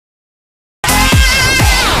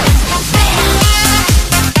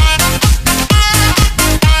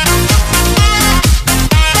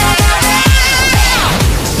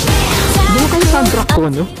ko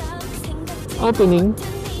ano? Opening.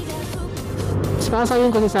 Sasayin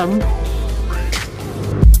ko si Sam.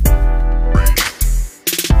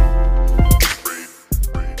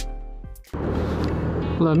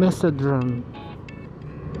 Lamesa drum.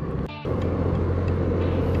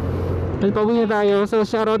 Nagpawin na tayo. So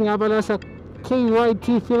shoutout nga pala sa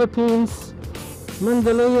KYT Philippines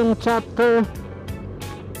Mandaluyong chapter,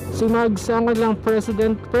 si Mags ang kanilang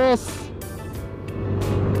president. Press,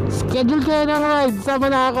 schedule kayo ng ride,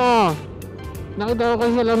 sama na ako. Nakita ko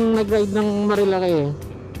kasi silang nag-ride ng Marilaki.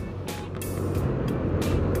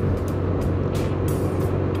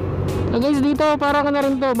 So guys, dito parang na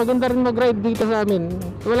rin to, maganda rin mag-ride dito sa amin.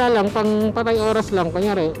 Wala lang, pang patay oras lang.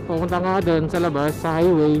 Kunyari, pumunta ka doon sa labas, sa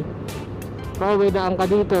highway, pauwi daan ka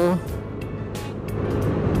dito.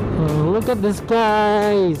 Oh, look at the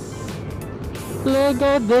skies. Look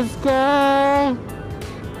at the sky.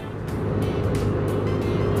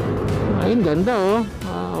 Ayun, ganda oh.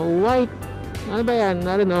 White. Ano ba yan?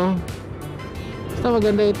 I don't know. Basta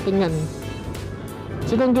maganda yung tingnan.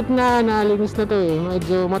 Sinong gitna, nalinis na to eh.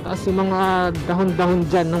 Medyo mataas yung mga dahon-dahon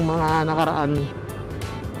dyan ng mga nakaraan.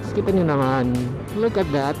 Tapos kita nyo naman. Look at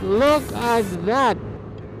that. Look at that.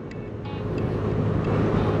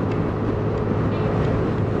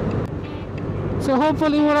 So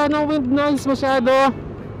hopefully wala nang wind noise masyado.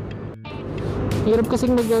 Hirap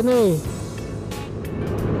kasing mag-ano eh,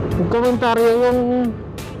 magkomentaryo yung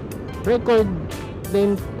record.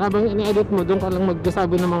 Then habang ini-edit mo, doon ka lang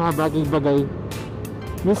magsasabi ng mga bagay-bagay.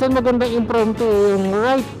 Minsan maganda impromptu yung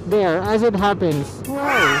right there as it happens.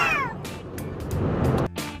 Wow!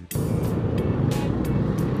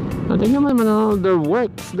 Tingnan mo naman the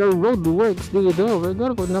works, the road works dito.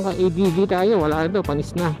 Pero kung naka ADV tayo, wala na ito,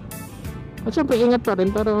 panis na. At syempre ingat pa rin,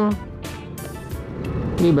 pero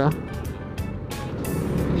diba,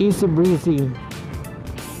 easy breezy.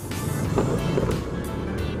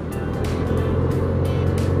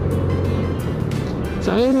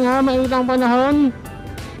 So ayun nga, mainit ang panahon.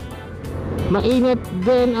 Mainit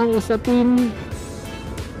din ang usapin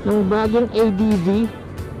ng bagong ADV,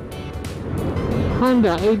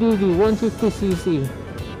 Honda ADV 150cc.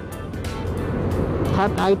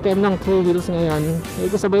 Hot item ng 2 wheels ngayon.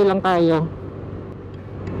 Ikasabay lang tayo.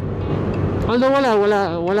 Although wala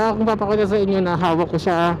akong papakita sa inyo na hawak ko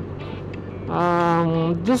siya.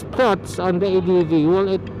 Just thoughts on the ADV. Will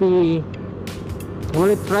it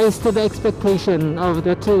rise to the expectation of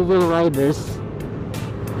the 2-wheel riders?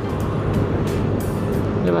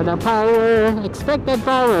 Diba, the power, expected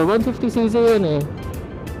power 150cc yun eh.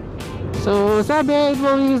 So sabi, it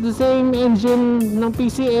will use the same engine ng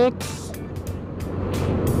PCX.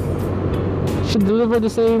 Should deliver the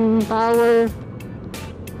same power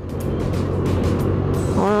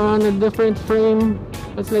on a different frame.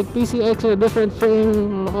 It's like PCX or a different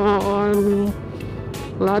frame on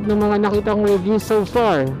lahat ng mga nakitang reviews so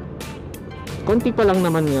far. Konti pa lang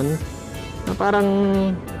naman yun, na parang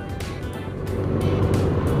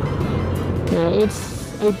yeah,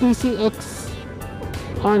 it's a PCX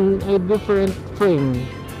on a different frame.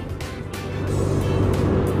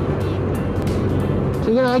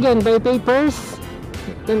 Siguro again, by papers,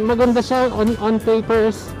 maganda siya on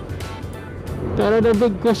papers. Pero the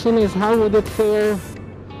big question is, how would it fare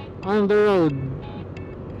on the road?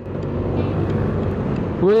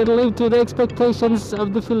 Will it live to the expectations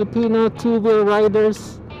of the Filipino 2-wheel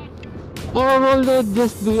riders? Or will it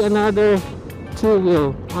just be another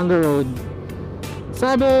 2-wheel on the road?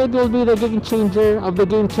 Sabi, it will be the game changer of the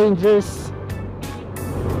game changers.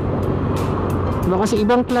 Kasi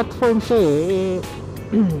ibang platform siya eh.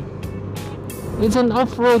 It's an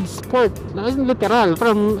off-road sport, literal,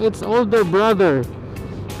 from its older brother,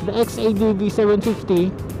 the XADV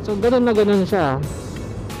 750. So ganun na ganun siya.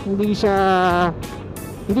 Hindi siya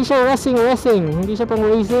racing, hindi siya pang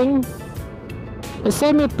racing. A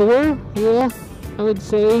semi-tour, yeah, I would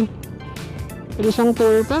say. Hindi siyang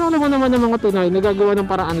tour, pero alam mo naman ng mga Pinoy, nagagawa ng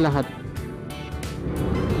paraan lahat.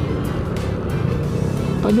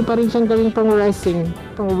 Pwede pa rin siyang gawing pang racing,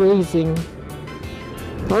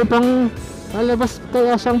 or pang lalabas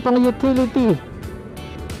kaya siyang pang utility,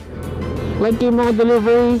 like yung mga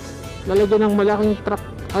deliveries, lalagyan ng malaking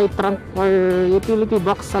trunk or utility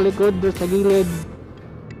box sa likod or sa gilid.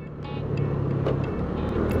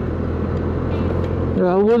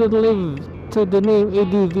 Would it live to the name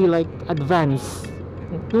ADV like advance?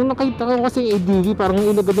 Nung nakita ko kasi ADV, parang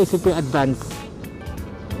ilagay na isip yung advance.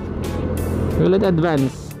 Will it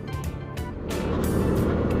advance?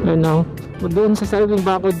 I don't know. Doon sa sariling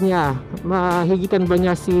bakod niya, mahigitan ba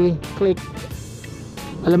niya si Click?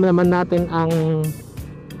 Alam naman natin ang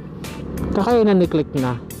kakayanan ni Click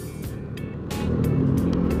na.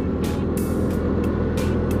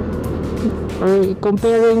 or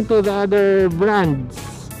comparing to the other brands,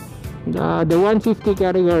 the 150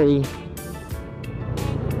 category.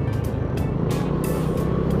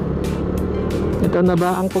 Ito na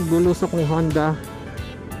ba ang pagbulusok ni Honda?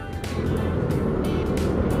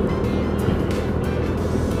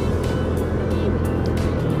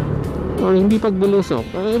 Or hindi pagbulusok?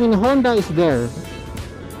 I mean, Honda is there.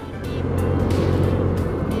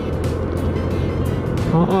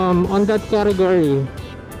 On that category,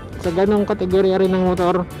 sa ganong kategorya rin ng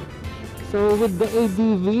motor. So with the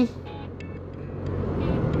ADV,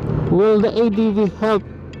 will the ADV help,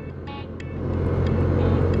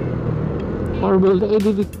 or will the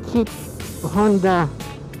ADV keep Honda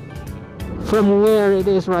from where it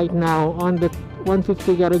is right now on the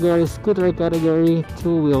 150 category, scooter category,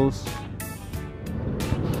 2 wheels?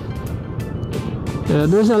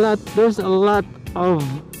 There's a lot of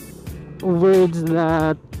words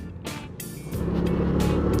that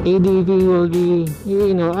ADV will be,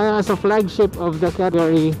 you know, as a flagship of the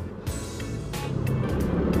category,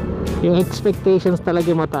 yung expectations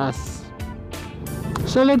talaga mataas.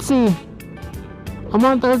 So let's see, a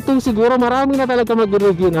month or two siguro marami na talaga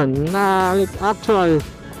mag-review nun na like actual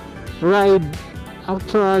ride,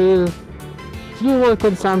 actual fuel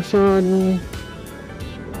consumption,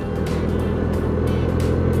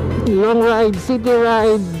 long ride, city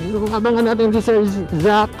ride. Abangan natin si Sir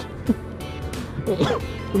Zach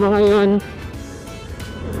mga yun.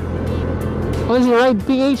 Also ride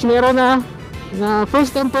PH meron na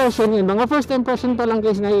first impression yun. Mga first impression pa lang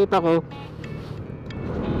guys nakita ko.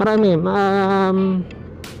 Marami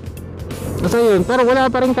so yun, pero wala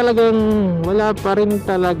pa rin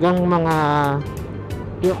talagang mga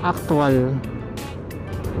yung actual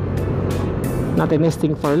na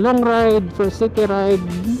tinesting for long ride, for city ride.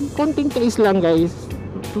 Konting case lang guys,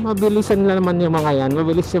 mabilisan na naman yung mga yan,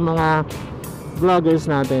 mabilis yung mga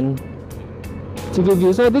vloggers natin to give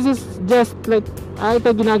you. So this is just like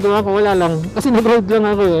ito ginagawa ko, wala lang kasi nag-road lang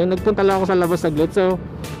ako nagpunta lang ako sa labas saglit. So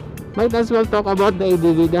might as well talk about the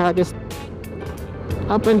ADV, the hottest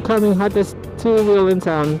up and coming, hottest 2-wheel in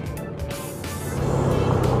town.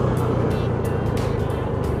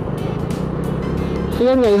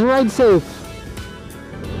 Ayan guys, ride safe.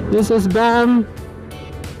 This is Bam.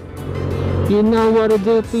 You know what to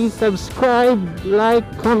do. Please subscribe, like,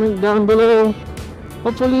 comment down below.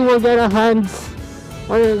 Hopefully we'll get our hands,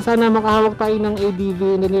 or sana makahawak tayo ng ADV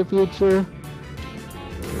in the near future.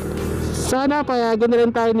 Sana payagan na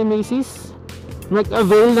rin tayo ni Macy's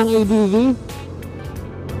mag-avail ng ADV.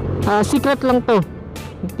 Secret lang to,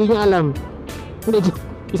 hindi niya alam.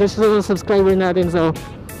 Isa siya sa subscriber natin. So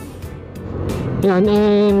yan,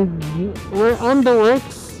 and we're on the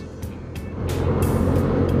works.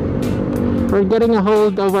 We're getting a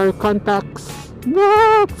hold of our contacts.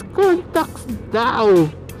 What's contacts daw?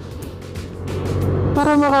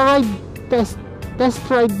 Para maka-ride test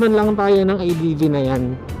ride man lang tayo ng ADV na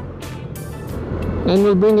yan. And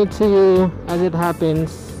we'll bring it to you as it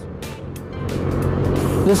happens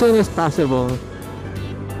as soon as possible.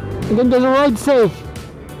 Again, just ride safe.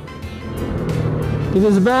 This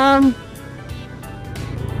is Bam.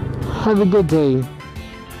 Have a good day,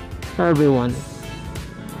 everyone.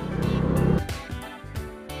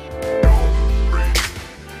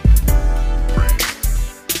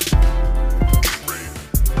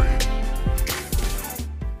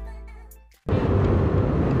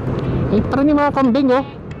 Parang yung mga kambing